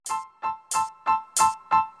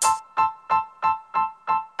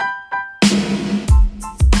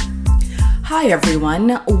Hi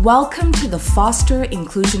everyone, welcome to the Foster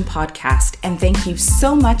Inclusion Podcast, and thank you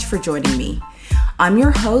so much for joining me. I'm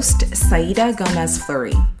your host, Saida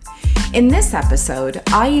Gomez-Fleury. In this episode,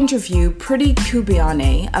 I interview Priti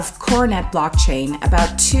Kubiane of Coronet Blockchain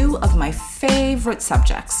about two of my favorite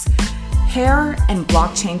subjects, hair and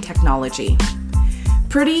blockchain technology.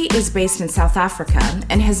 Priti is based in South Africa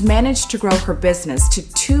and has managed to grow her business to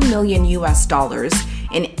 $2 million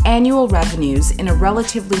in annual revenues in a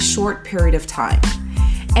relatively short period of time.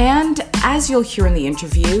 And as you'll hear in the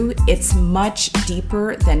interview, it's much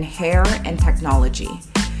deeper than hair and technology.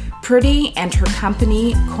 Priti and her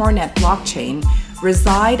company, Coronet Blockchain,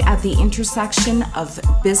 reside at the intersection of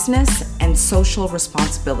business and social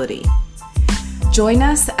responsibility. Join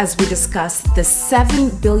us as we discuss the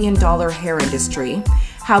 $7 billion hair industry,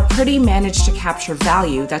 how Priti managed to capture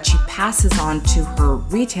value that she passes on to her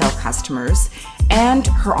retail customers, and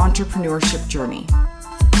her entrepreneurship journey.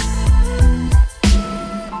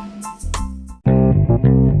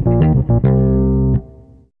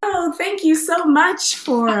 Oh, thank you so much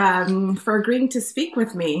for agreeing to speak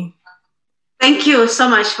with me. Thank you so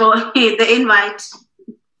much for the invite.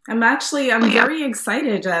 I'm very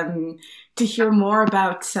excited to hear more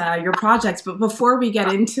about your projects. But before we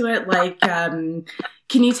get into it, can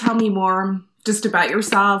you tell me more just about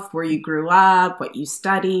yourself, where you grew up, what you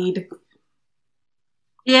studied?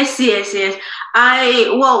 Yes. I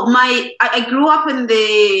grew up in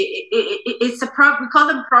we call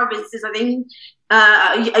them provinces. I think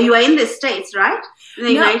you are in the States, right? In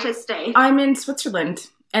the United States. I'm in Switzerland.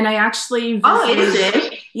 And I actually visited... Oh, is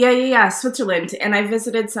it? Yeah, Switzerland. And I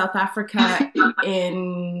visited South Africa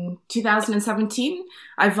in 2017.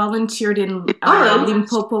 I volunteered in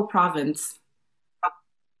Limpopo province.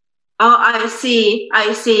 Oh, I see.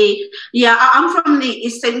 Yeah, I'm from the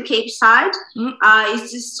Eastern Cape side.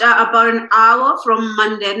 It's just about an hour from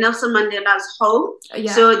Nelson Mandela's home.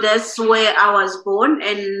 Yeah. So that's where I was born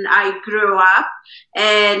and I grew up.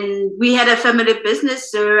 And we had a family business,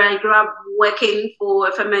 so I grew up working for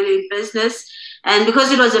a family business. And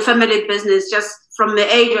because it was a family business, just from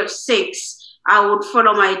the age of 6, I would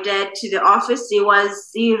follow my dad to the office.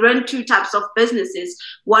 He ran two types of businesses.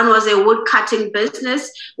 One was a wood cutting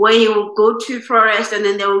business where he would go to forest and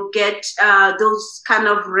then they would get those kind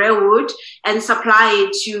of rare wood and supply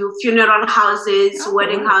it to funeral houses,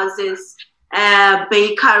 wedding houses,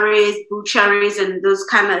 bakeries, butcheries, and those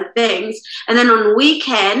kind of things. And then on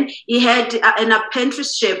weekend, he had an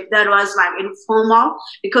apprenticeship that was like informal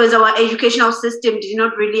because our educational system did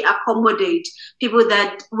not really accommodate people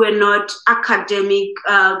that were not academic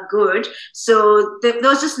good. So there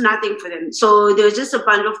was just nothing for them. So there was just a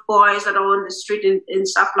bunch of boys that are on the street and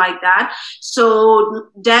stuff like that. So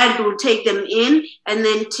dad would take them in and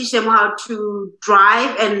then teach them how to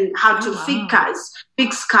drive and how to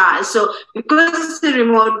fix cars. So because it's a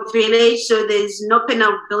remote village, so there's no kind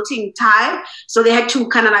of built-in time. So they had to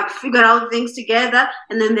kind of like figure out things together,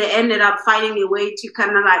 and then they ended up finding a way to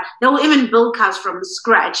kind of like, they would even build cars from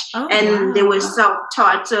scratch, they were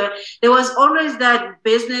self-taught. So there was always that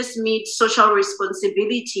business meets social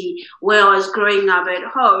responsibility where I was growing up at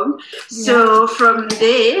home. Yeah. So from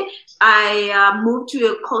there, I moved to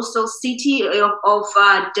a coastal city of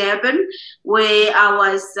Durban, where I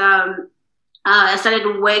was... I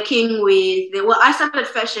started working I started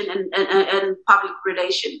fashion and public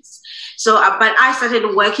relations. So, but I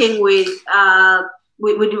started working with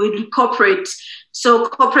corporate. So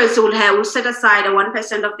corporates will set aside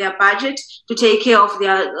 1% of their budget to take care of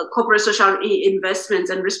their corporate social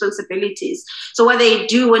investments and responsibilities. So what they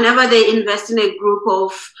do, whenever they invest in a group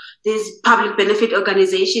of this public benefit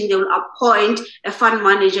organization, they will appoint a fund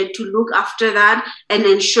manager to look after that and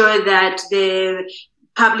ensure that the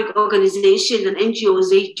public organizations and NGOs,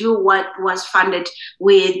 they do what was funded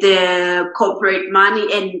with the corporate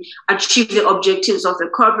money and achieve the objectives of the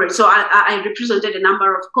corporate. So I represented a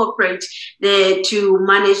number of corporates there to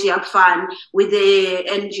manage their fund with the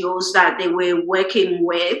NGOs that they were working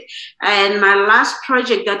with. And my last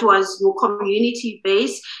project that was more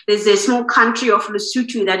community-based, there's a small country of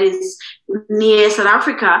Lesotho that is near South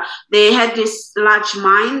Africa. They had this large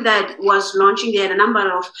mine that was launching. They had a number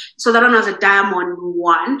of, so that one was a diamond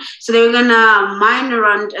one. So they were going to mine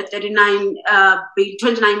around 29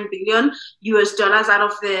 billion US dollars out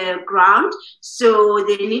of the ground. So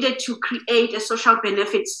they needed to create a social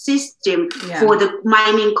benefit system for the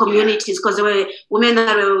mining communities, because there were women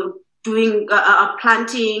that were doing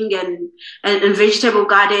planting and vegetable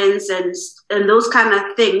gardens and and those kind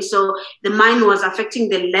of things. So the mine was affecting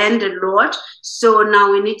the land a lot. So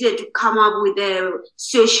now we needed to come up with a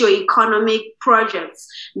socio-economic projects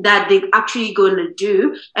that they're actually going to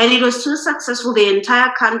do. And it was so successful. The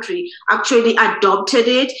entire country actually adopted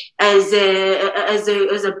it as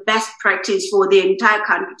a best practice for the entire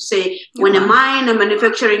country to say, when a mine, a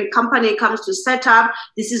manufacturing company comes to set up,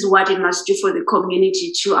 this is what it must do for the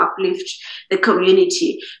community to uplift the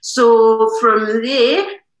community. So from there,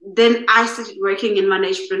 then I started working in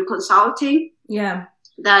management consulting. Yeah.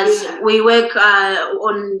 We work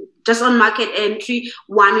on market entry.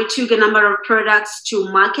 One, we took a number of products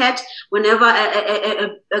to market. Whenever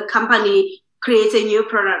a company creates a new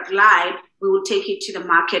product line, we will take it to the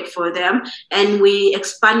market for them. And we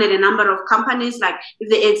expanded a number of companies, like if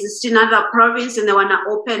they exist in other province and they want to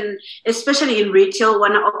open, especially in retail,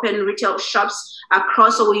 want to open retail shops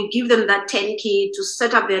across. So we give them that 10K to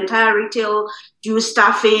set up the entire retail, do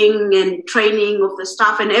staffing and training of the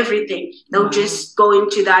staff and everything. They'll just go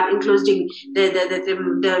into that, including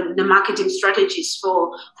the marketing strategies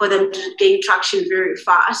for them to gain traction very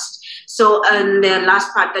fast. So, and the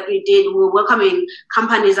last part that we did, we're welcoming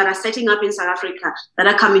companies that are setting up in South Africa, that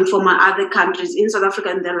are coming from other countries in South Africa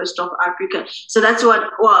and the rest of Africa. So that's what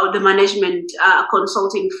the management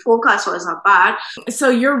consulting focus was about. So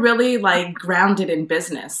you're really like grounded in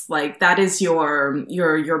business. Like that is your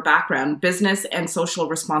background, business and social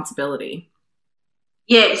responsibility.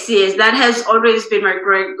 Yes, that has always been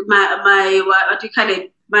my what do you call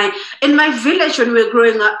it? In my village when we were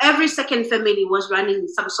growing up, every second family was running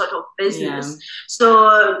some sort of business. Yeah.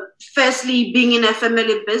 So firstly, being in a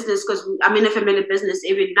family business, because I'm in a family business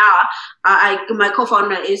even now, my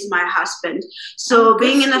co-founder is my husband. So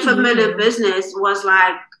being in a family business was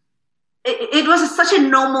like, it was such a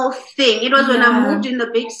normal thing. It was when I moved in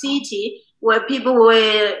the big city where people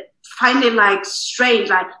were finding like strange,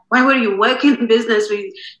 like, why were you working in business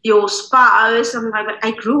with your spouse? I'm like, but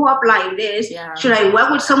I grew up like this. Yeah. Should I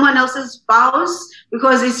work with someone else's spouse?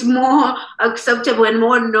 Because it's more acceptable and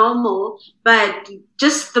more normal. But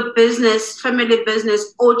just the business, family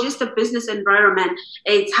business, or just the business environment,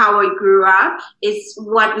 it's how I grew up. It's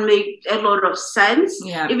what made a lot of sense.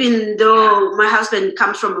 Yeah. Even though my husband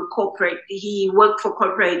comes from a corporate, he worked for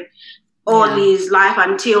corporate all his life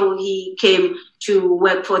until he came to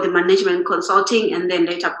work for the management consulting and then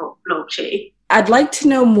later for blockchain. I'd like to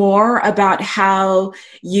know more about how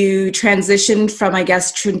you transitioned from, I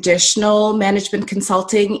guess, traditional management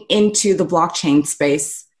consulting into the blockchain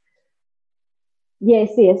space.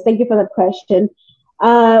 Yes. Thank you for that question.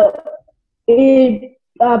 But in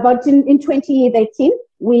 2013,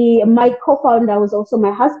 my co-founder was also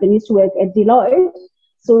my husband, used to work at Deloitte.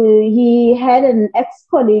 So he had a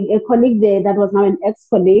colleague there that was now an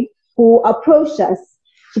ex-colleague who approached us.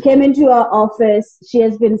 She came into our office. She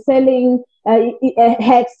has been selling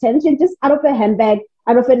hair extension just out of her handbag,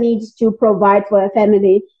 out of her needs to provide for her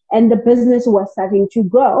family. And the business was starting to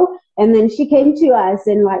grow. And then she came to us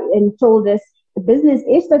and told us, the business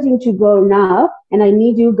is starting to grow now, and I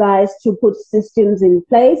need you guys to put systems in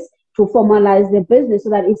place to formalize the business so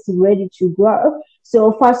that it's ready to grow.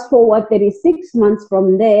 So fast forward 36 months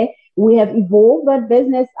from there, we have evolved that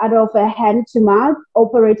business out of a hand-to-mouth,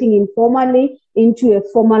 operating informally, into a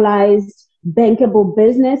formalized, bankable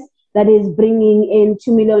business that is bringing in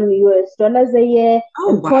 $2 million a year,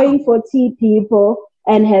 employing 40 people,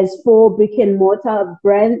 and has 4 brick-and-mortar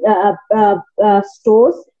brand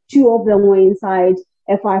stores. 2 of them were inside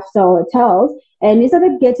a 5-star hotels. And it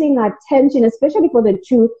started getting attention, especially for the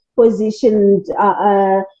 2 positioned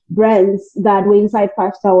brands that were inside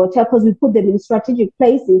 5-star hotel, because we put them in strategic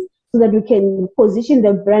places so that we can position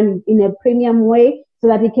the brand in a premium way so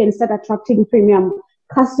that it can start attracting premium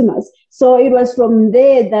customers. So it was from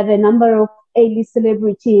there that a number of A-list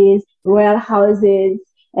celebrities, royal houses,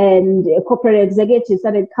 and corporate executives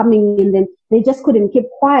started coming in. Then they just couldn't keep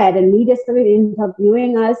quiet, and media started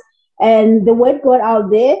interviewing us. And the word got out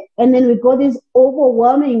there, and then we got this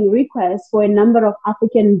overwhelming request for a number of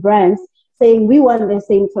African brands saying, we want the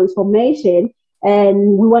same transformation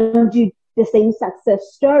and we want you the same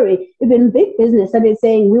success story. Even big business started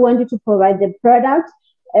saying, we want you to provide the product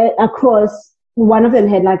across. One of them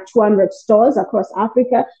had like 200 stores across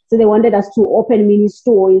Africa. So they wanted us to open mini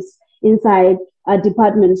stores inside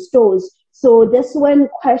department stores. So this when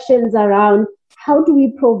questions around, how do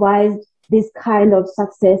we provide this kind of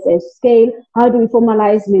success at scale? How do we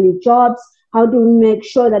formalize many jobs? How do we make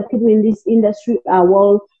sure that people in this industry are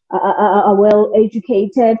well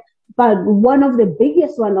educated? But one of the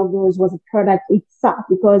biggest one of those was the product itself,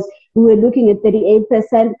 because we were looking at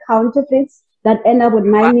 38% counterfeits that end up with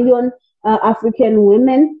 $9 million African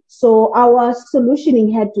women. So our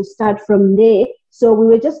solutioning had to start from there. So we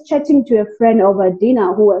were just chatting to a friend over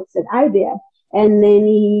dinner who works at IBM, and then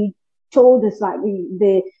he told us like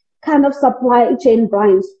the kind of supply chain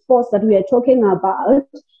blind spots that we are talking about.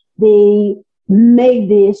 They made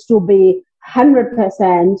this to be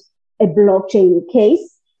 100% a blockchain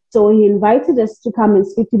case. So he invited us to come and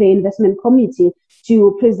speak to the investment committee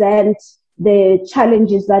to present the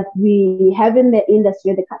challenges that we have in the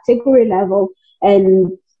industry at the category level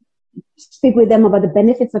and speak with them about the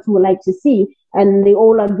benefits that we would like to see. And they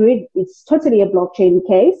all agreed it's totally a blockchain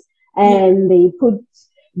case. And they put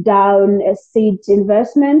down a seed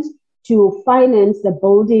investment to finance the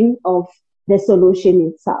building of the solution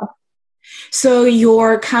itself. So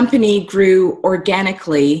your company grew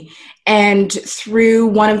organically, and through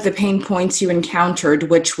one of the pain points you encountered,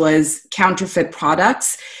 which was counterfeit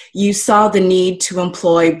products, you saw the need to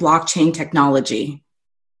employ blockchain technology.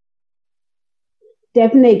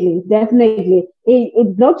 Definitely.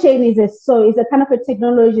 Blockchain is a kind of a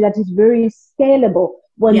technology that is very scalable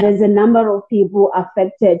when there's a number of people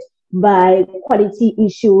affected by quality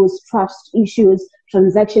issues, trust issues,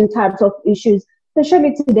 transaction types of issues,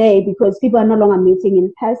 especially today because people are no longer meeting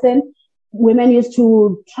in person. Women used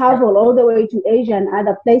to travel all the way to Asia and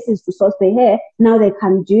other places to source their hair. Now they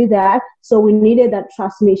can't do that. So we needed that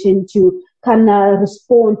transmission to kind of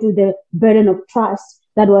respond to the burden of trust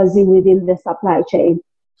that was within the supply chain.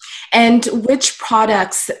 And which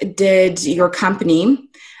products did your company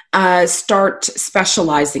start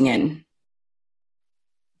specializing in?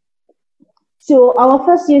 So our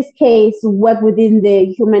first use case worked within the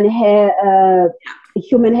human hair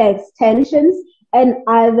extensions and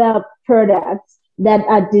other products that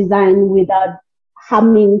are designed without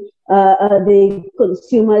harming the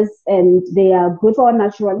consumers, and they are good for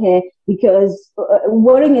natural hair because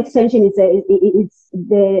wearing extension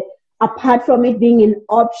apart from it being an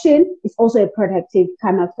option, it's also a protective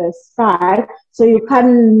kind of a style. So you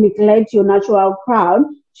can't neglect your natural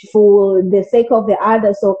crown for the sake of the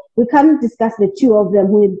other. So we can't discuss the two of them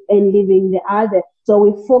and leaving the other. So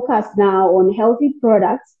we focus now on healthy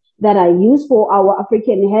products that are used for our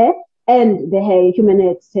African hair and the human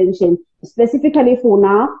hair extension, specifically for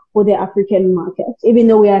the African market, even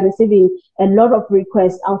though we are receiving a lot of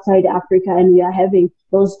requests outside Africa and we are having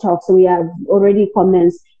those talks. So we have already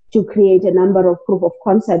commenced to create a number of proof of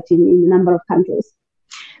concept in a number of countries.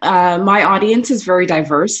 My audience is very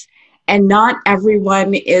diverse, and not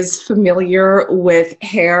everyone is familiar with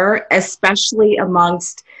hair, especially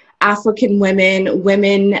amongst African women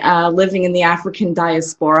living in the African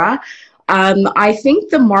diaspora. I think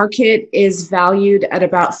the market is valued at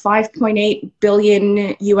about $5.8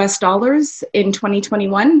 billion US in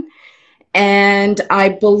 2021. And I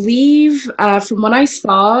believe from what I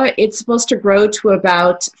saw, it's supposed to grow to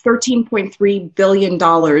about $13.3 billion,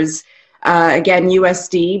 again,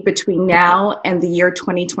 USD, between now and the year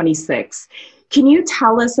 2026. Can you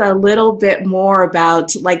tell us a little bit more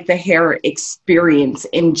about like the hair experience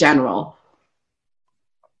in general?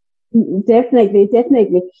 Definitely.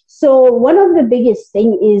 So one of the biggest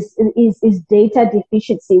thing is data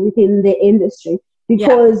deficiency within the industry,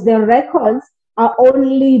 because the records are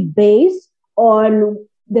only based on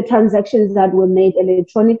the transactions that were made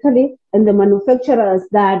electronically and the manufacturers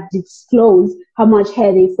that disclose how much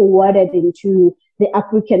hair they forwarded into the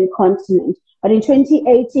African continent. But in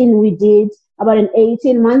 2018, we did about an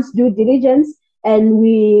 18 months due diligence, and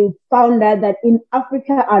we found out that in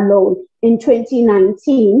Africa alone, in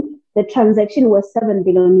 2019, the transaction was $7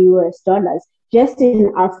 billion US just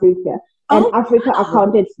in Africa. And Africa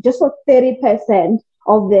accounted just for 30%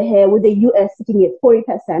 of the hair, with the US sitting at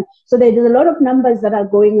 40%. So there's a lot of numbers that are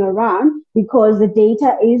going around because the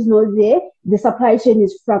data is not there. The supply chain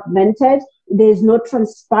is fragmented. There's no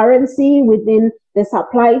transparency within the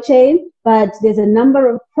supply chain, but there's a number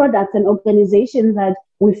of products and organizations that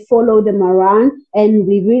we follow them around. And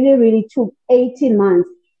we really took 18 months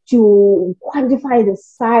to quantify the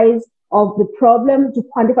size of the problem, to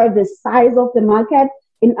quantify the size of the market.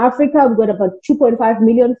 In Africa, we've got about 2.5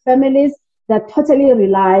 million families that totally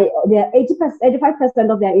rely, their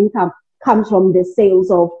 85% of their income comes from the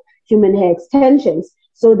sales of human hair extensions.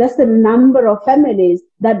 So that's the number of families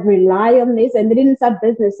that rely on this, and they didn't start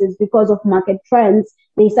businesses because of market trends.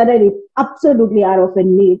 They started it absolutely out of a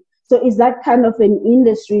need. So it's that kind of an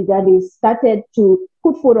industry that is started to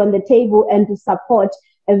put food on the table and to support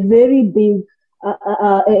a very big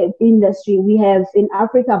industry. We have in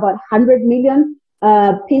Africa about 100 million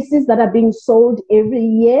pieces that are being sold every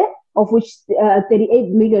year, of which 38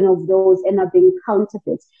 million of those end up being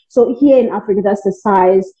counterfeits. So here in Africa, that's the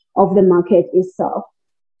size of the market itself.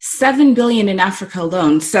 7 billion in Africa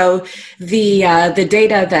alone. So the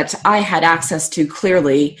data that I had access to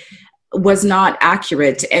clearly was not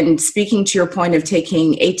accurate. And speaking to your point of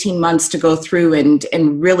taking 18 months to go through and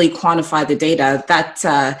really quantify the data,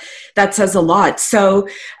 that says a lot. So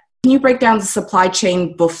can you break down the supply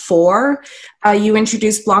chain before you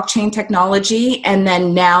introduced blockchain technology, and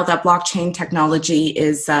then now that blockchain technology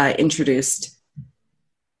is introduced?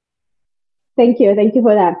 Thank you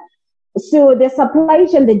for that. So the supply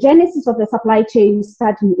chain, the genesis of the supply chain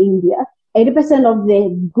started in India. 80% of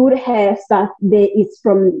the good hair stuff there is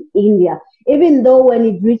from India. Even though when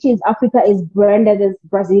it reaches Africa, it's branded as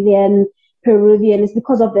Brazilian, Peruvian, it's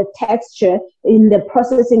because of the texture in the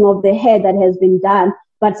processing of the hair that has been done.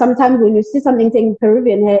 But sometimes when you see something saying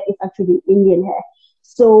Peruvian hair, it's actually Indian hair.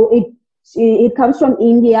 So it comes from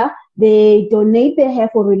India. They donate their hair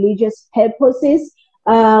for religious purposes.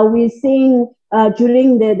 We're seeing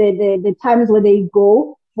during the times where they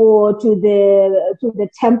go to the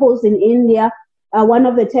temples in India. One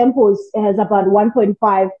of the temples has about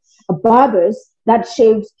 1.5 barbers that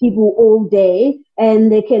shaves people all day,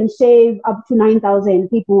 and they can shave up to 9,000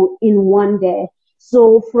 people in one day.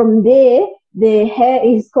 So from there, the hair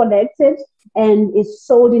is collected and is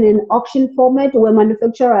sold in an auction format where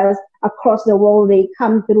manufacturers across the world, they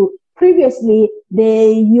come through. Previously,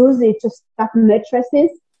 they used it to stuff mattresses.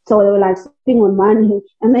 So they were like spending on money.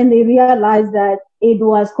 And then they realized that it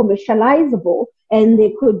was commercializable and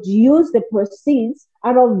they could use the proceeds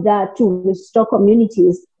out of that to restore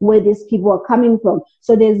communities where these people are coming from.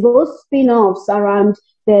 So there's those spin-offs around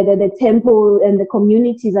the temple and the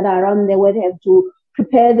communities that are around there where they have to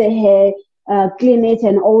prepare the hair, clean it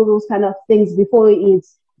and all those kind of things before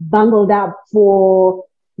it's bungled up for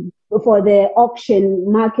the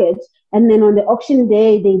auction market. And then on the auction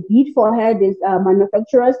day, they bid for hair, these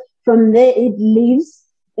manufacturers. From there, it leaves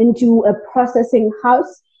into a processing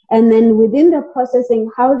house. And then within the processing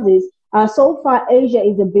houses, so far, Asia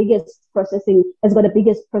is has got the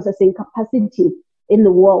biggest processing capacity in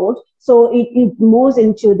the world. So it moves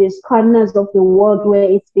into these corners of the world where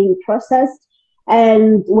it's being processed.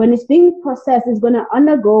 And when it's being processed, it's going to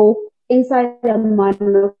undergo inside the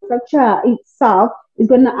manufacturer itself, is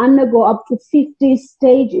going to undergo up to 50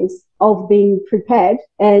 stages of being prepared.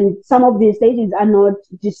 And some of these stages are not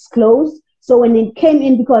disclosed. So when it came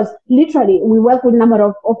in, because literally we work with a number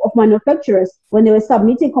of manufacturers, when they were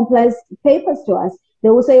submitting compliance papers to us, they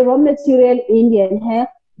will say raw material Indian hair,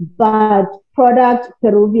 but product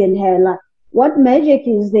Peruvian hair. Like, what magic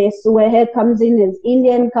is this where hair comes in as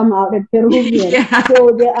Indian, come out as Peruvian? Yeah. So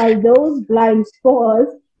there are those blind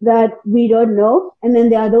spots that we don't know. And then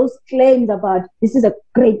there are those claims about this is a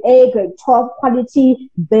grade A, grade top quality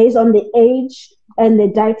based on the age and the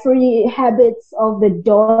dietary habits of the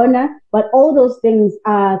donor. But all those things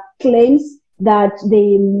are claims that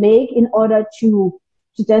they make in order to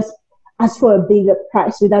just ask for a bigger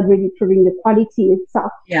price without really proving the quality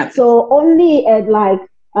itself. Yeah. So only at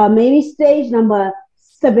maybe stage number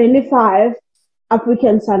 75,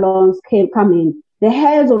 African salons come in. The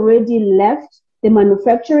hair has already left the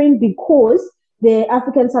manufacturing because the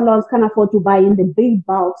African salons can't afford to buy in the big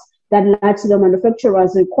bulks that the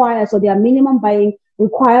manufacturers require. So their minimum buying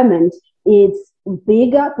requirement is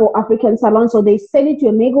bigger for African salons. So they sell it to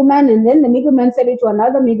a middleman, and then the middleman sell it to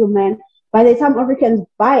another middleman. By the time Africans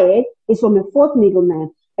buy it, it's from a fourth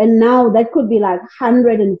middleman. And now that could be like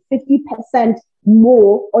 150%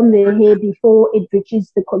 more on the hair before it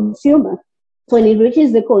reaches the consumer. So when it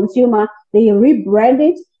reaches the consumer, they rebrand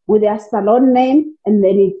it with their salon name, and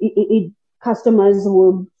then customers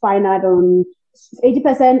will find out on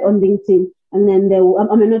 80% on LinkedIn, and then they will, not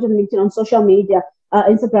on LinkedIn, on social media.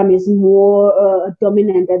 Instagram is more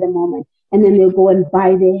dominant at the moment, and then they'll go and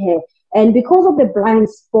buy their hair. And because of the blind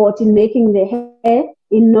spot in making the hair,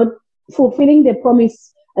 in not fulfilling the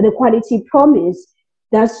promise, the quality promise,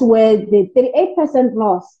 that's where the 38%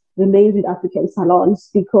 loss remains with African salons,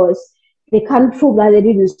 because they can't prove that they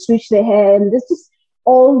didn't switch their hair. And this is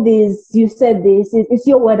all these, you said this, it's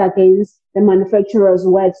your word against the manufacturer's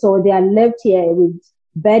word. So they are left here with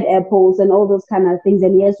bad apples and all those kind of things,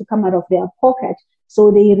 and he has to come out of their pocket. So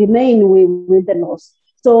they remain with the loss.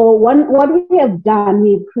 So what we have done,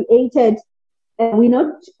 we've created, we're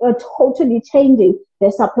not totally changing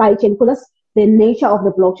the supply chain, because that's the nature of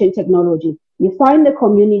the blockchain technology. You find the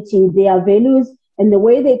community, their values, and the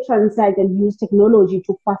way they transact and use technology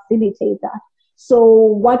to facilitate that. So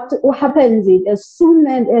what happens is, as soon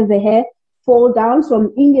as the hair fall down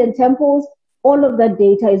from Indian temples, all of that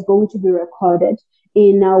data is going to be recorded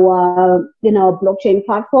in our blockchain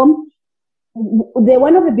platform.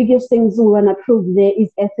 one of the biggest things we want to prove there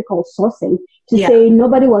is ethical sourcing. To say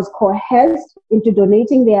nobody was coerced into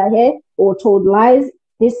donating their hair or told lies.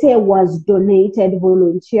 This hair was donated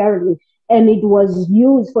voluntarily, and it was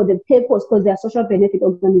used for the purpose, because they're a social benefit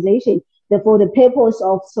organization, for the purpose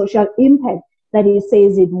of social impact that it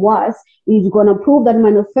says it was. It's going to prove that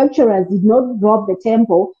manufacturers did not rob the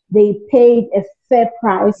temple. They paid a fair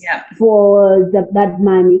price for that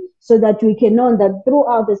money, so that we can know that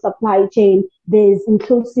throughout the supply chain, there's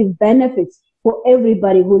inclusive benefits for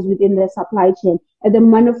everybody who's within the supply chain. At the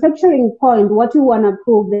manufacturing point, what we want to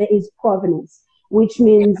prove there is provenance, which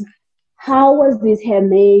means how was this hair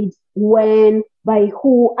made, when, by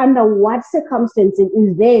who, under what circumstances,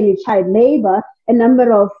 is there any child labor? A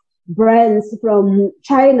number of brands from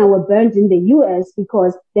China were burnt in the US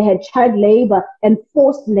because they had child labor and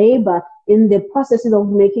forced labor in the processes of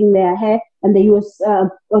making their hair. And the US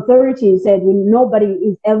authorities said, well, nobody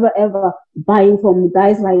is ever buying from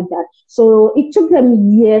guys like that. So it took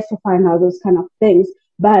them years to find out those kind of things.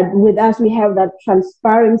 But with us, we have that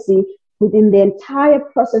transparency within the entire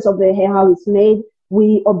process of the hair, how it's made.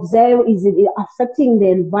 We observe, is it affecting the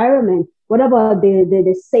environment? What about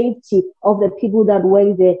the safety of the people that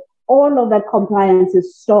work there? All of that compliance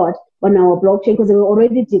is stored on our blockchain because we're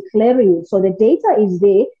already declaring it. So the data is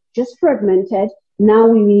there, just fragmented. Now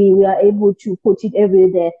we are able to put it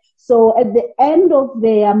everywhere. So at the end of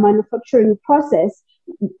their manufacturing process,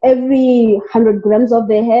 every 100 grams of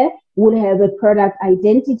the hair will have a product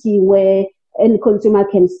identity where any consumer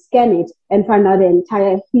can scan it and find out the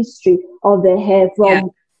entire history of the hair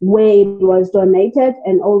from where it was donated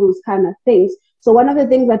and all those kind of things. So one of the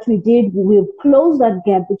things that we did, we've closed that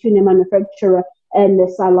gap between the manufacturer and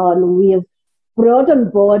the salon. We have brought on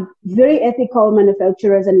board very ethical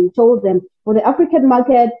manufacturers, and we told them, for the African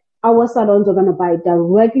market, our salons are going to buy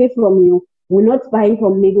directly from you. We're not buying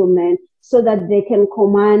from middlemen, so that they can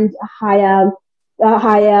command higher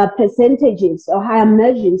percentages or higher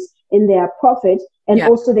margins in their profit. And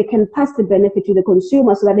also they can pass the benefit to the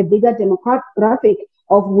consumer, so that a bigger demographic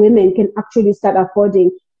of women can actually start affording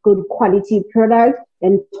good quality product,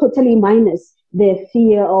 and totally minus the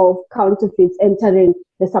fear of counterfeits entering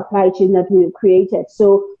the supply chain that we created.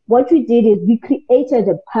 So what we did is we created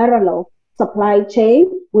a parallel supply chain.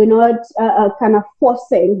 We're not kind of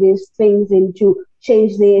forcing these things into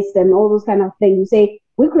change this and all those kind of things. We say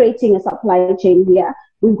we're creating a supply chain here.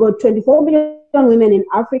 We've got 24 million women in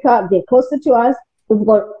Africa. They're closer to us. We've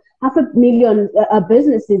got 500,000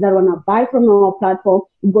 businesses that want to buy from our platform.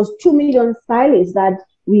 We've got 2 million stylists that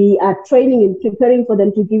we are training and preparing for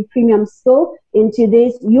them to give premium skill into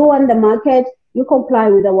this. You on the market, you comply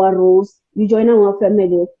with our rules, you join our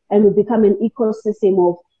family, and we become an ecosystem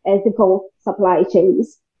of ethical supply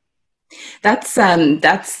chains.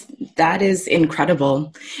 That is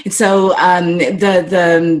incredible. And so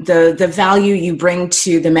the value you bring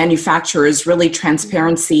to the manufacturer is really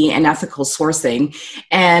transparency and ethical sourcing.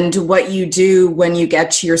 And what you do when you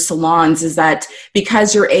get to your salons is that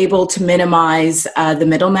because you're able to minimize the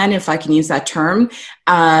middleman, if I can use that term,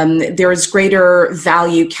 there is greater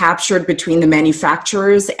value captured between the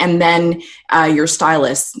manufacturers and then your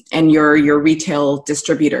stylists and your retail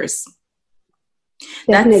distributors.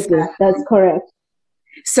 Definitely, that's correct.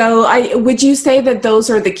 So would you say that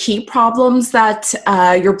those are the key problems that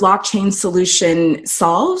your blockchain solution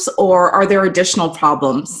solves, or are there additional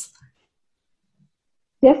problems?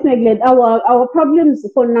 Definitely. Our problems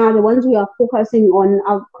for now, the ones we are focusing on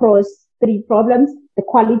across 3 problems: the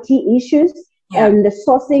quality issues and the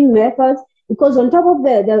sourcing methods. Because on top of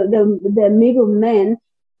the middlemen,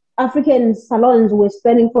 African salons were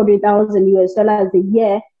spending $40,000 a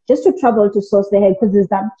year just to travel to source the hair, because there's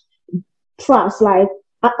that trust. Like,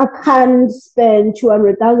 I can't spend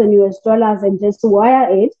 $200,000 and just wire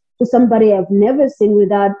it to somebody I've never seen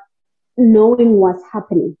without knowing what's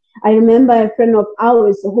happening. I remember a friend of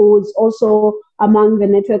ours who's also among the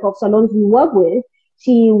network of salons we work with.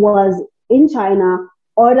 She was in China,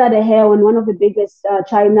 ordered a hair on one of the biggest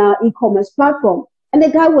China e-commerce platform, and the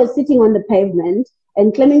guy was sitting on the pavement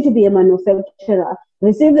and claiming to be a manufacturer,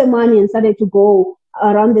 received the money and started to go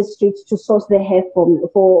around the streets to source the hair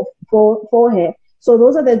for her. So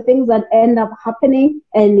those are the things that end up happening,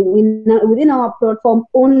 and within our platform,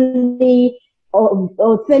 only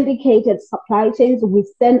authenticated supply chains. We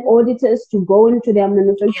send auditors to go into their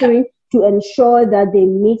manufacturing to ensure that they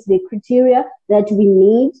meet the criteria that we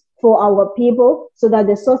need for our people, so that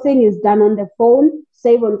the sourcing is done on the phone,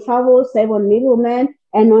 save on travel, save on middlemen.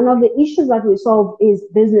 And one of the issues that we solve is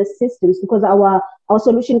business systems, because our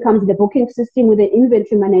solution comes with the booking system, with the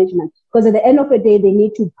inventory management. Because at the end of the day, they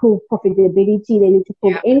need to prove profitability, they need to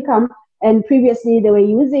prove income, And previously they were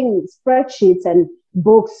using spreadsheets and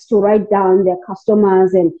books to write down their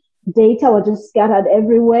customers, and data was just scattered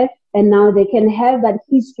everywhere. And now they can have that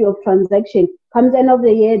history of transaction. Comes the end of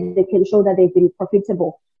the year, they can show that they've been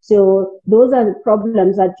profitable. So those are the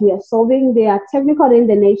problems that we are solving. They are technical in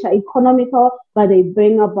the nature, economical, but they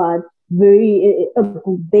bring about very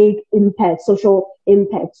big impact, social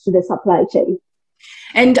impacts to the supply chain.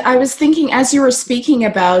 And I was thinking, as you were speaking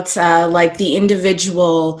about like the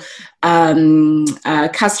individual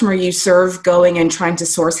customer you serve going and trying to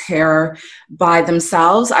source hair by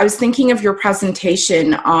themselves, I was thinking of your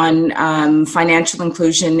presentation on financial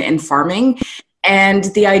inclusion in farming and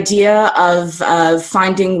the idea of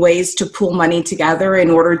finding ways to pool money together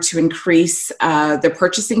in order to increase the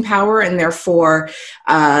purchasing power and therefore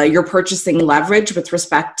your purchasing leverage with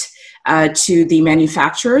respect to the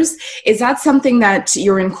manufacturers. Is that something that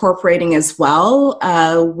you're incorporating as well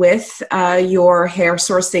with your hair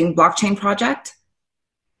sourcing blockchain project?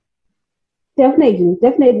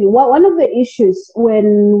 Definitely. One of the issues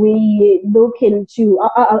when we look into,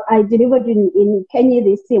 I delivered in Kenya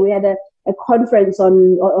this year. We had a conference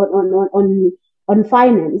on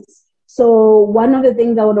finance. So one of the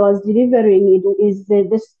things that I was delivering is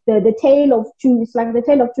the tale of two. It's like the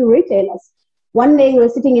tale of two retailers. One day we were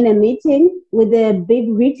sitting in a meeting with a big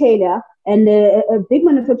retailer, and a big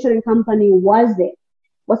manufacturing company was there.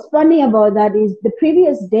 What's funny about that is the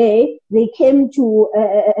previous day they came to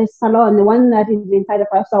a salon, the one that is inside a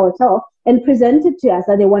 5-star hotel, and presented to us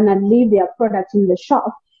that they want to leave their product in the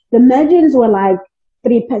shop. The margins were like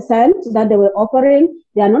 3% that they were offering.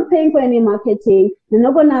 They are not paying for any marketing. They're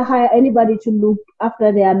not going to hire anybody to look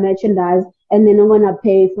after their merchandise, and they're not going to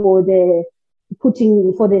pay for the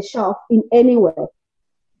putting for the shop in any way.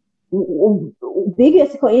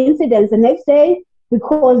 Biggest coincidence, the next day,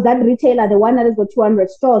 because that retailer, the one that has got 200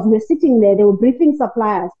 stores, we're sitting there, they were briefing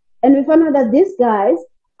suppliers, and we found out that these guys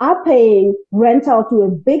are paying rental to a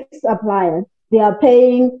big supplier. They are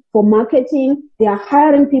paying for marketing. They are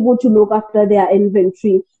hiring people to look after their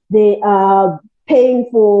inventory. They are paying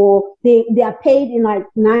for, they are paid in like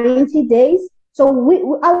 90 days. So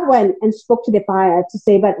I went and spoke to the buyer to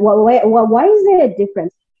say, but why is there a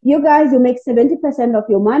difference? You guys, you make 70% of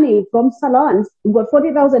your money from salons. You've got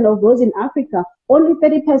 40,000 of those in Africa. Only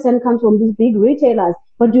 30% comes from these big retailers,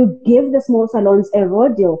 but you give the small salons a raw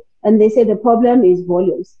deal. And they say the problem is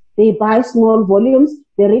volumes. They buy small volumes.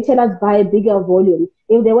 The retailers buy bigger volume.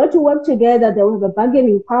 If they were to work together, they will have a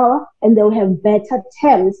bargaining power and they will have better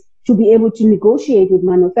terms to be able to negotiate with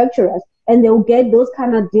manufacturers. And they'll get those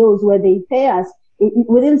kind of deals where they pay us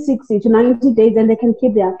within 60 to 90 days, and they can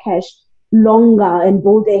keep their cash longer and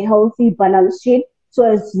build a healthy balance sheet. So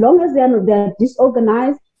as long as they're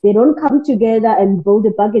disorganized, they don't come together and build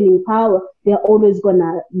a bargaining power, they're always going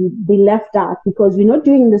to be left out, because we're not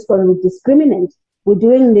doing this because we discriminate. We're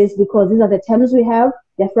doing this because these are the terms we have.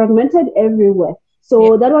 They're fragmented everywhere.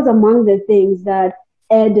 So that was among the things that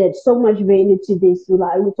added so much value to this. We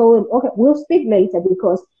told them, okay, we'll speak later,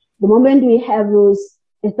 because the moment we have those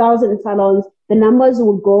 1,000 salons, the numbers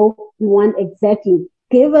will go. We want exactly.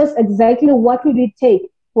 Give us exactly what will it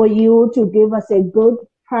take for you to give us a good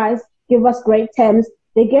price, give us great terms.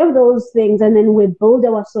 They gave those things, and then we built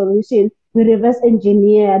our solution. We reverse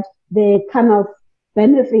engineered the kind of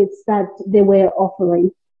benefits that they were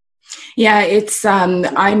offering. Yeah, it's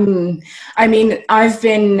I've been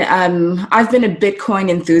a Bitcoin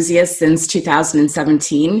enthusiast since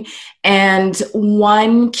 2017, and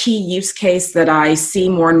one key use case that I see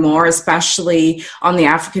more and more, especially on the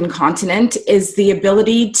African continent, is the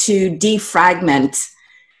ability to defragment,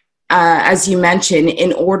 as you mentioned,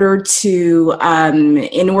 in order to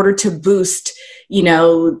boost,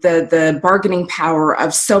 the bargaining power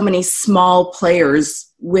of so many small players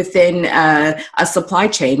within a supply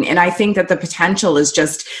chain. And I think that the potential is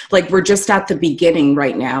just like, we're just at the beginning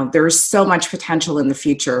right now. There's so much potential in the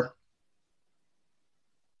future.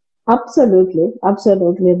 Absolutely.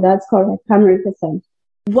 That's correct. 100%.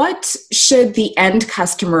 What should the end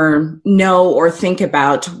customer know or think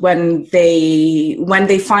about when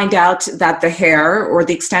they find out that the hair or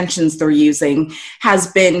the extensions they're using has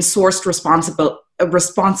been sourced responsibly?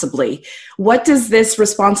 What does this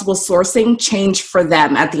responsible sourcing change for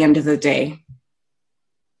them at the end of the day?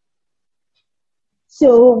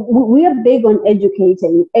 So we are big on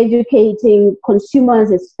educating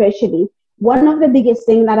consumers especially. One of the biggest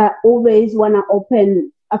things that I always want to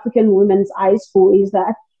open African women's eyes for is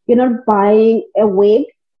that you're not buying a wig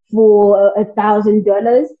for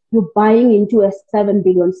 $1,000. You're buying into a 7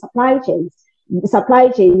 billion supply chain.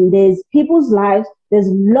 There's people's lives. There's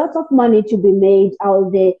lots of money to be made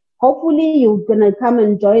out there. Hopefully, you're going to come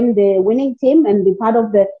and join the winning team and be part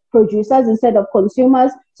of the producers instead of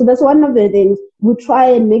consumers. So that's one of the things. We try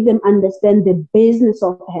and make them understand the business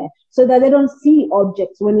of hair so that they don't see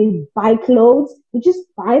objects. When we buy clothes, we just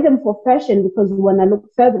buy them for fashion because we want to look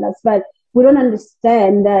fabulous. But we don't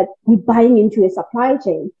understand that we're buying into a supply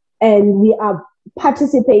chain and we are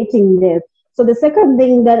participating there. So the second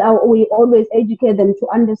thing that we always educate them to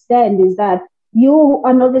understand is that you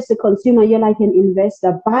are not just a consumer, you're like an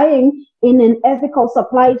investor. Buying in an ethical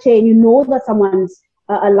supply chain, you know that someone's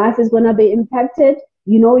life is going to be impacted.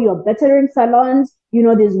 You know, you're bettering salons. You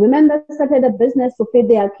know, there's women that started a business to feed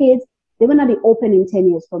their kids. They're going to be open in 10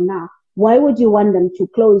 years from now. Why would you want them to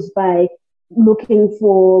close by looking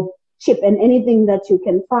for cheap and anything that you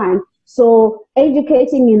can find? So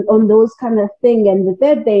educating on those kind of things. And the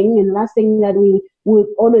third thing and last thing that we would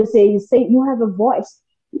always say is you have a voice.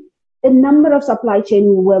 A number of supply chain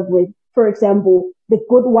we work with, for example, the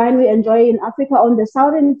good wine we enjoy in Africa, on the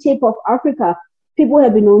southern tip of Africa, people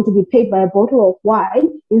have been known to be paid by a bottle of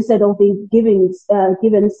wine instead of being given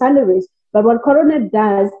salaries. But what Coronet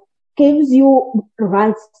does gives you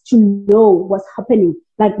rights to know what's happening.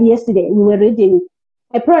 Like yesterday, we were reading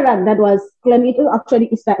a product that was claiming, it was actually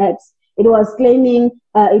Easter eggs. It was claiming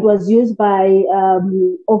it was used by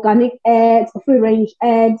organic eggs, free-range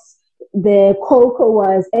eggs. The cocoa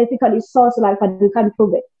was ethically sourced, but we can't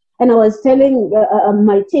prove it. And I was telling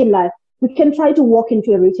my team, we can try to walk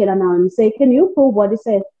into a retailer now and say, can you prove what it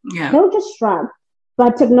said? Yeah. They'll just shrug.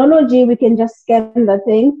 But technology, we can just scan the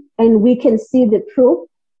thing and we can see the proof.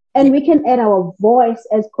 And we can add our voice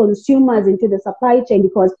as consumers into the supply chain,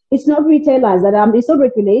 because it's not retailers it's not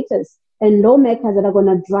regulators and lawmakers that are going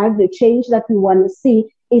to drive the change that we want to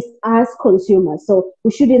see. It's us consumers. So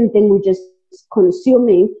we shouldn't think we're just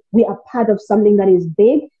consuming. We are part of something that is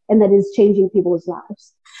big and that is changing people's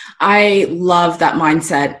lives. I love that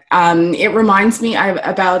mindset. It reminds me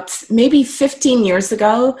about maybe 15 years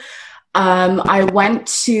ago, I went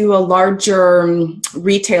to a larger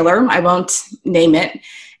retailer. I won't name it.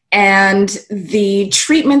 And the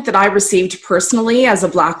treatment that I received personally as a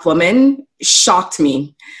Black woman shocked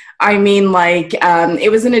me. I mean,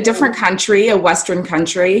 it was in a different country, a Western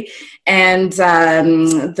country, and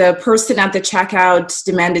the person at the checkout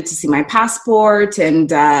demanded to see my passport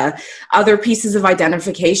and other pieces of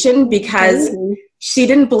identification because she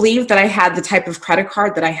didn't believe that I had the type of credit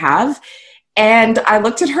card that I have. And I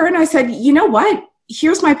looked at her and I said, you know what?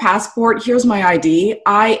 Here's my passport. Here's my ID.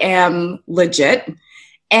 I am legit.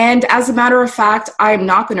 And as a matter of fact, I am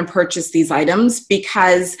not going to purchase these items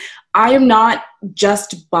because I am not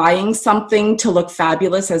just buying something to look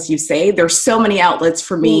fabulous, as you say. There's so many outlets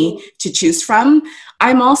for me to choose from.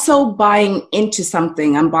 I'm also buying into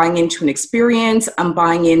something. I'm buying into an experience. I'm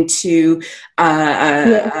buying into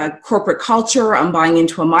a corporate culture. I'm buying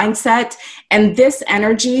into a mindset. And this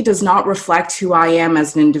energy does not reflect who I am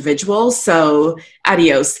as an individual. So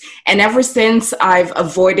adios. And ever since, I've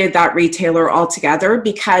avoided that retailer altogether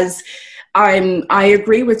because I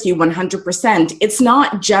agree with you 100%. It's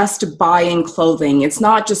not just buying clothing. It's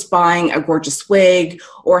not just buying a gorgeous wig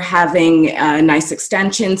or having nice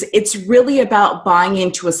extensions. It's really about buying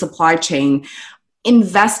into a supply chain,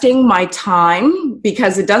 investing my time,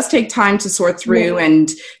 because it does take time to sort through and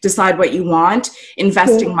decide what you want,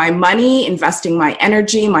 investing my money, investing my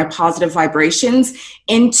energy, my positive vibrations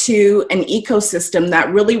into an ecosystem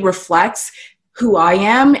that really reflects who I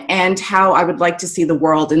am and how I would like to see the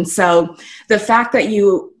world. And so the fact that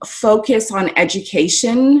you focus on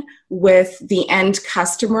education with the end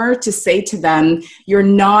customer to say to them, you're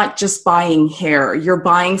not just buying hair, you're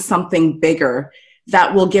buying something bigger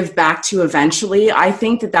that will give back to you eventually. I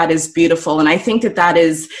think that is beautiful. And I think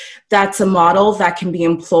that's a model that can be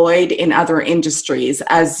employed in other industries,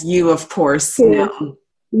 as you, of course, know.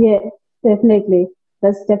 Yeah, definitely.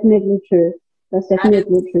 That's definitely true. That's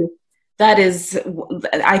definitely true.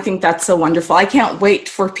 I think that's so wonderful. I can't wait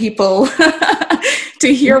for people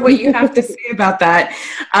to hear what you have to say about that.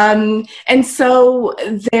 And so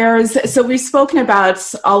we've spoken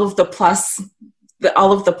about all of the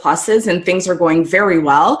pluses, and things are going very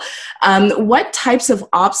well. What types of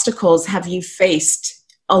obstacles have you faced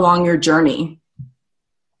along your journey?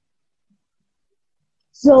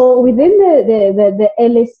 So within the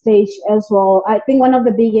early stage as well, I think one of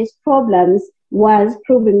the biggest problems was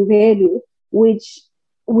proving value, which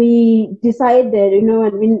we decided,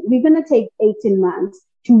 we're going to take 18 months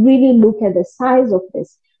to really look at the size of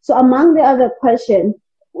this. So among the other questions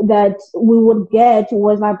that we would get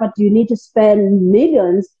was but you need to spend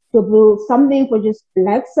millions to build something for just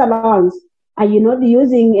Black salons. Are you not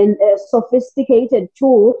using a sophisticated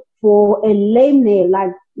tool for a lame nail,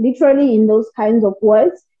 literally in those kinds of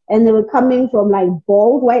words? and they were coming from like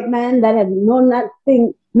bald white men that had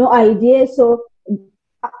nothing, no idea. So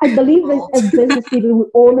I believe that as business people, we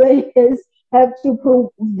always have to prove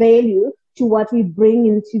value to what we bring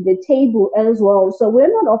into the table as well. So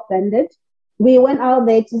we're not offended. We went out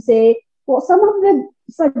there to say, well, some of the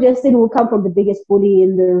suggestion will come from the biggest bully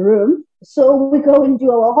in the room. So we go and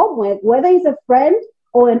do our homework, whether it's a friend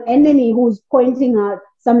or an enemy who's pointing out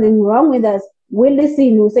something wrong with us. We'll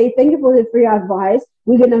listen, we'll say, thank you for the free advice.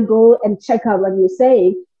 We're going to go and check out what you're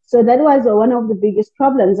saying. So that was one of the biggest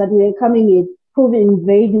problems that we were coming in, proving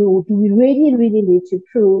value. Do we really, really need to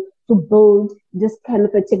prove to build this kind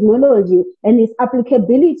of a technology, and its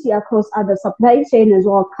applicability across other supply chain as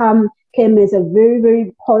well came as a very,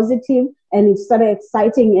 very positive, and it started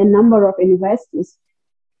exciting a number of investors.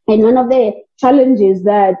 And one of the challenges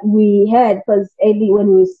that we had was early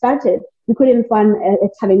when we started, we couldn't find a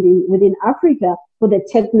talent within Africa for the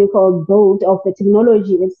technical build of the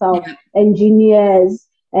technology itself, engineers,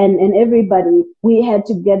 and everybody. We had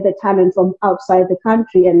to get the talent from outside the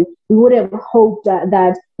country, and we would have hoped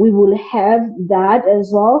that we will have that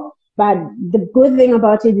as well. But the good thing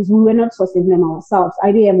about it is we were not sourcing them ourselves.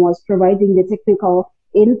 IBM was providing the technical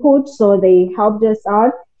input, so they helped us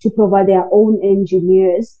out to provide their own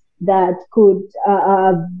engineers that could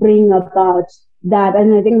bring about that.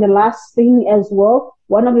 And I think the last thing as well,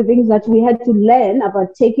 one of the things that we had to learn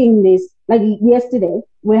about taking this, like yesterday,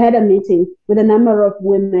 we had a meeting with a number of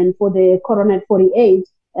women for the Coronet 48,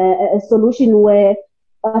 a solution where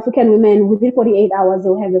African women within 48 hours,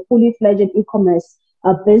 they'll have a fully fledged e-commerce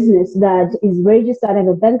business that is registered, have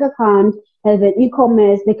a bank account, have an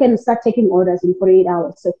e-commerce. They can start taking orders in 48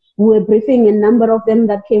 hours. So we were briefing a number of them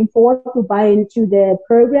that came forward to buy into the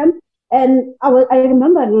program. And I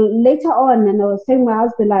remember later on, and I was saying to my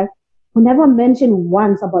husband, like, we never mentioned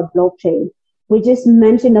once about blockchain. We just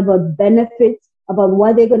mentioned about benefits, about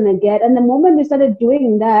what they're going to get. And the moment we started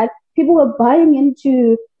doing that, people were buying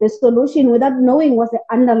into the solution without knowing what's the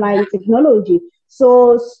underlying technology.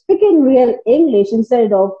 So speaking real English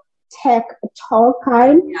instead of tech talk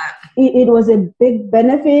kind, it was a big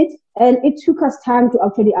benefit. And it took us time to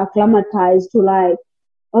actually acclimatize to like,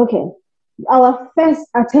 okay, our first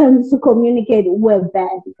attempts to communicate were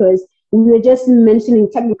bad because we were just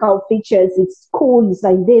mentioning technical features. It's cool. It's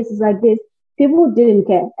like this. It's like this. People didn't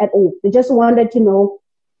care at all. They just wanted to know,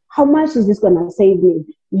 how much is this going to save me?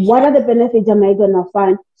 What are the benefits am I going to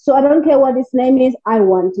find? So I don't care what its name is. I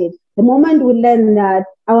want it. The moment we learned that,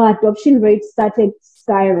 our adoption rate started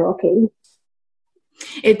skyrocketing.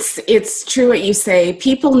 It's true what you say.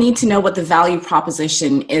 People need to know what the value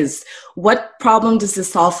proposition is. What problem does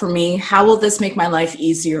this solve for me? How will this make my life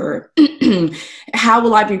easier? How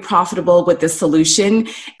will I be profitable with this solution?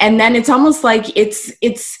 And then it's almost like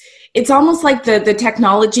it's almost like the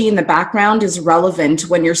technology in the background is relevant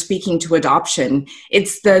when you're speaking to adoption.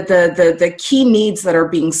 It's the key needs that are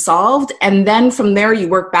being solved. And then from there, you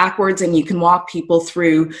work backwards and you can walk people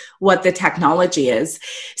through what the technology is.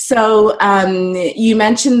 So you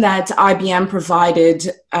mentioned that IBM provided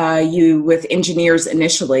you with engineers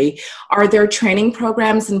initially. Are there training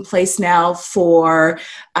programs in place now for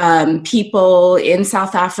people in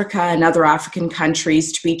South Africa and other African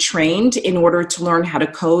countries to be trained in order to learn how to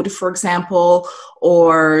code, for example,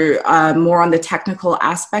 or more on the technical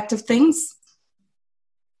aspect of things?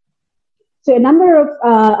 So a number of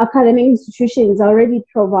academic institutions are already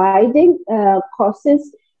providing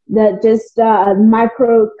courses that just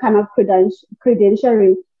micro kind of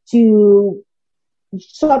credentialing to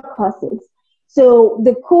short courses. So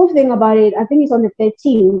the cool thing about it, I think it's on the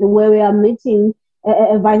 13th, where we are meeting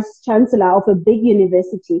a vice chancellor of a big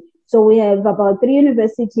university. So we have about 3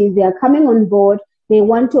 universities. They are coming on board. They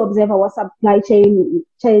want to observe our supply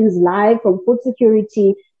chains live, from food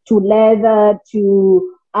security to leather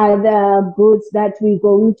to other goods that we're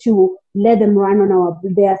going to let them run on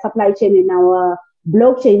their supply chain in our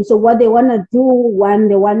blockchain. So what they want to do, one,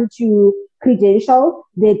 they want to credential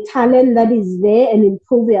the talent that is there and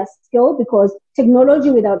improve their skill, because technology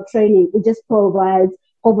without training, it just provides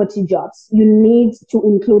poverty jobs. You need to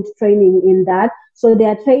include training in that. So they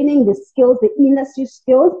are training the skills, the industry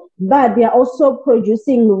skills, but they are also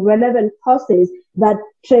producing relevant courses that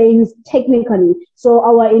trains technically. So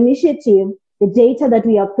our initiative, the data that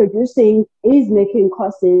we are producing, is making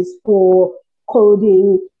courses for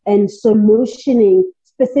coding and solutioning,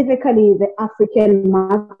 specifically the African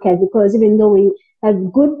market, because even though we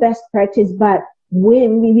have good best practice, but we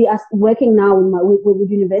are working now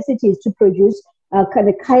with universities to produce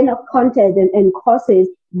the kind of content and courses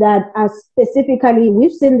that are specifically,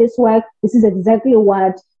 we've seen this work. This is exactly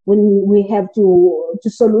what when we have to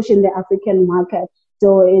solution the African market. So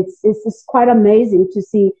it's quite amazing to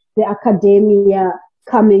see the academia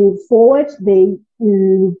coming forward. They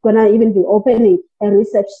gonna even be opening a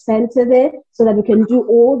research center there so that we can do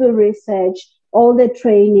all the research, all the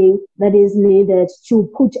training that is needed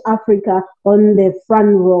to put Africa on the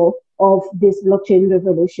front row of this blockchain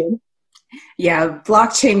revolution. Yeah,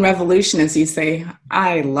 blockchain revolution, as you say.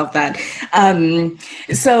 I love that.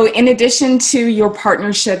 So in addition to your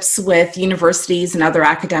partnerships with universities and other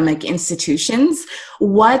academic institutions,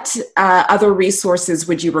 what other resources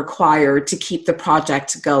would you require to keep the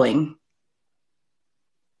project going?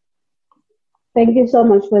 Thank you so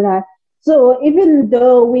much for that. So even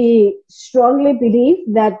though we strongly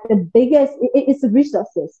believe that the biggest is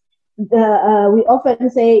resources, we often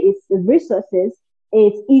say it's the resources,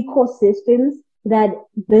 it's ecosystems that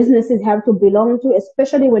businesses have to belong to,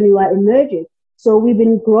 especially when you are emerging. So we've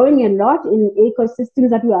been growing a lot in ecosystems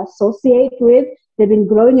that we associate with. They've been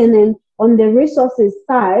growing, and then on the resources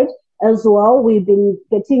side as well, we've been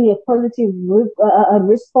getting a positive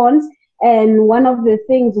response. And one of the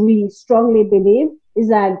things we strongly believe is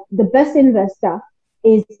that the best investor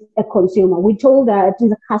is a consumer. We told that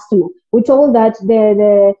is a customer. We told that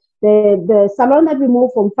the salon that we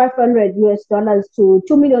moved from $500 to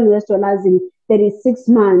 $2 million in 36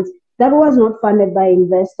 months, that was not funded by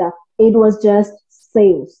investor. It was just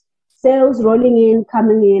sales rolling in,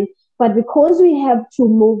 coming in. But because we have to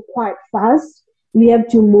move quite fast, we have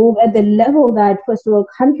to move at the level that first of all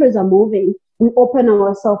countries are moving. We open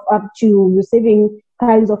ourselves up to receiving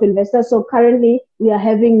kinds of investors. So currently we are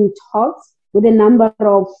having talks with a number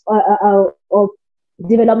of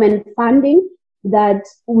development funding that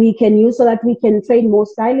we can use so that we can train more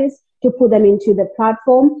stylists to put them into the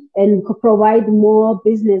platform and provide more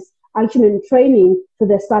business acumen training to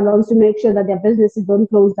the salons to make sure that their businesses don't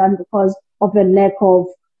close down because of a lack of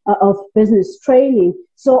business training.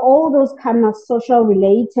 So all those kind of social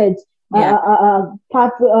related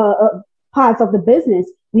parts of the business,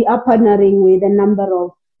 we are partnering with a number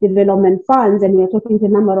of development funds, and we're talking to a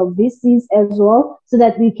number of VCs as well so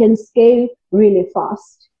that we can scale really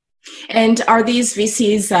fast. And are these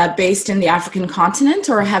VCs based in the African continent,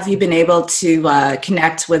 or have you been able to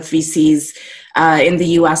connect with VCs in the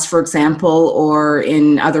US, for example, or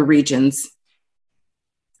in other regions?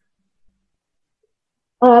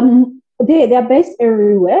 They're based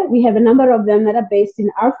everywhere. We have a number of them that are based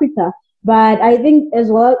in Africa. But I think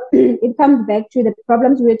as well, it comes back to the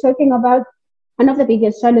problems we're talking about. One of the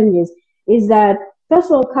biggest challenges is that,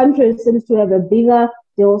 first of all, countries seem to have a bigger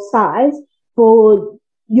deal size.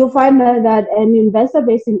 You find that an investor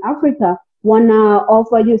based in Africa wanna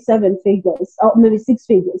offer you 7 figures or maybe 6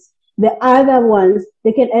 figures. The other ones,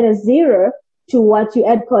 they can add a zero to what you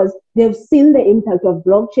add because they've seen the impact of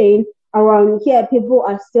blockchain around here. People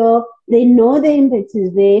are still, they know the impact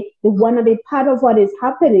is there. They want to be part of what is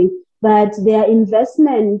happening, but their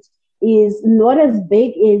investment is not as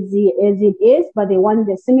big as it is, but they want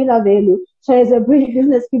the similar value. So as a British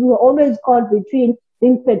business, people are always caught between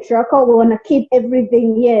being patriarchal, we want to keep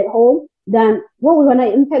everything here at home, then, well, we want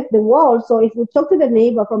to impact the world. So if we talk to the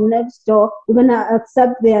neighbor from next door, we're going to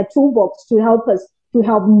accept their toolbox to help us, to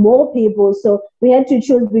help more people. So we had to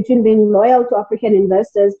choose between being loyal to African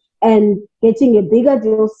investors and getting a bigger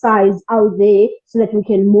deal size out there so that we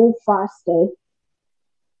can move faster.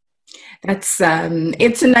 That's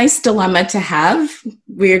it's a nice dilemma to have.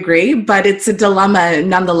 We agree, but it's a dilemma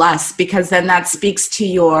nonetheless, because then that speaks to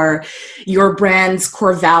your brand's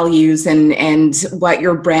core values and what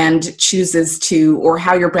your brand chooses to, or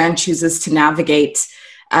how your brand chooses to navigate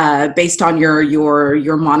based on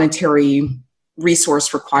your monetary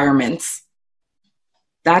resource requirements.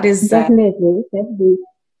 That is definitely.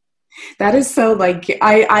 That is so, like,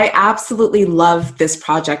 I absolutely love this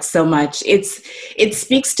project so much. It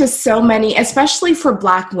speaks to so many, especially for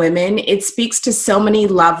Black women, it speaks to so many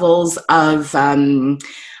levels of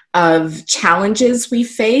challenges we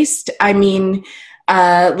faced. I mean,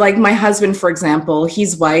 like my husband, for example,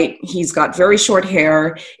 he's white. He's got very short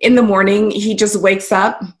hair. In the morning, he just wakes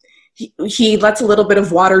up. He lets a little bit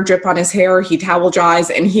of water drip on his hair. He towel dries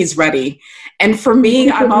and he's ready. And for me,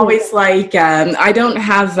 I'm always like, I don't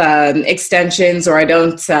have extensions or I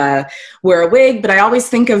don't wear a wig, but I always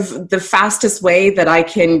think of the fastest way that I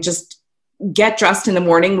can just get dressed in the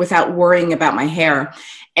morning without worrying about my hair.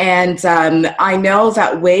 And I know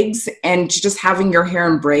that wigs and just having your hair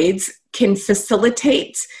in braids can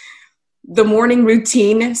facilitate the morning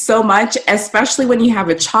routine so much, especially when you have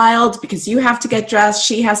a child, because you have to get dressed,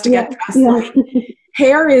 she has to get dressed. Like,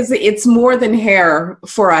 hair it's more than hair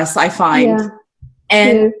for us, I find. Yeah.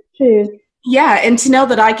 And true. Yeah, and to know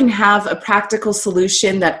that I can have a practical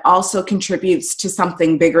solution that also contributes to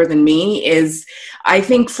something bigger than me is, I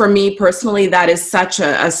think for me personally, that is such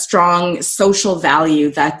a strong social value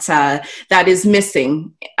that that is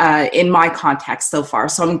missing in my context so far.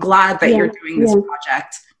 So I'm glad that you're doing this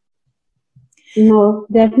project. No,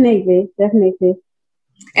 definitely.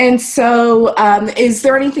 And so is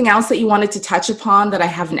there anything else that you wanted to touch upon that I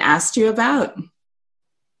haven't asked you about?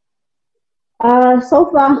 So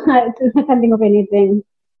far, I can't think of anything.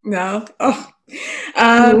 No. Oh.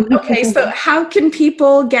 Okay. So how can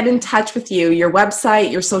people get in touch with you? Your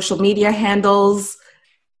website, your social media handles?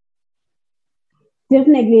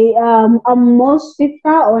 Definitely. I'm most swifter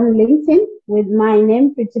on LinkedIn with my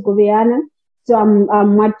name, Pretty Goviana. So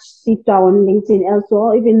I'm much swifter on LinkedIn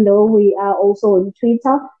also, even though we are also on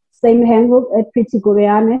Twitter, same handle at Pretty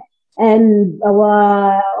Goviana. And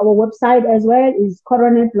our website as well is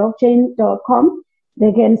coronetblockchain.com.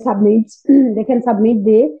 They can submit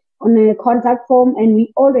there on a contact form, and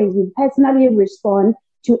we personally respond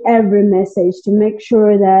to every message to make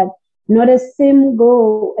sure that not a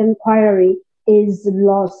single inquiry is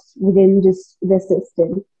lost within the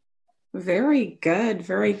system. Very good.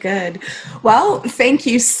 Very good. Well, thank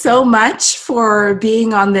you so much for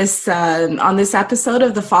being on this episode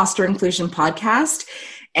of the Foster Inclusion Podcast.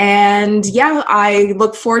 And yeah, I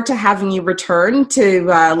look forward to having you return to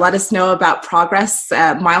let us know about progress,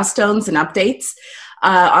 milestones, and updates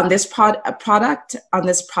on this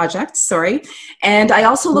project. Sorry, and I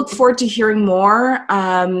also look forward to hearing more.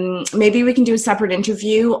 Maybe we can do a separate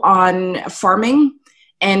interview on farming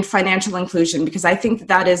and financial inclusion, because I think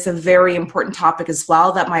that is a very important topic as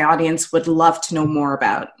well that my audience would love to know more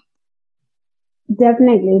about.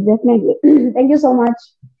 Definitely. Thank you so much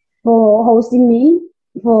for hosting me,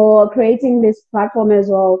 for creating this platform as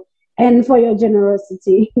well, and for your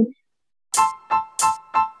generosity.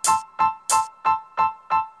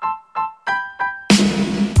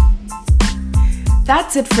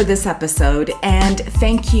 That's it for this episode, and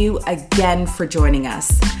thank you again for joining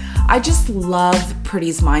us. I just love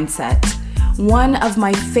Pretty's mindset. One of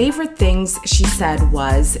my favorite things she said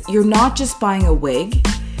was, you're not just buying a wig,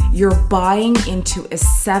 you're buying into a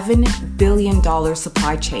 $7 billion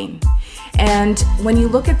supply chain. And when you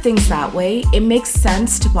look at things that way, it makes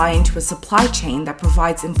sense to buy into a supply chain that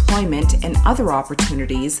provides employment and other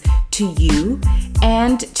opportunities to you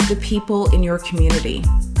and to the people in your community.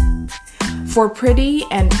 For Pretty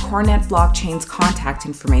and Coronet Blockchain's contact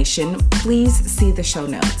information, please see the show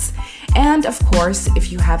notes. And of course,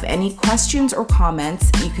 if you have any questions or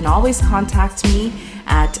comments, you can always contact me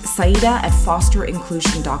at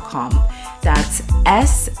saidah@fosterinclusion.com. That's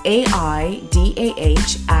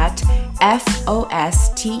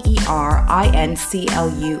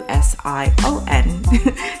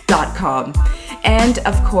SAIDAH@FOSTERINCLUSION.com. And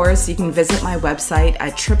of course, you can visit my website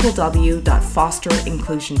at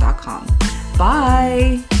www.fosterinclusion.com.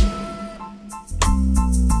 Bye.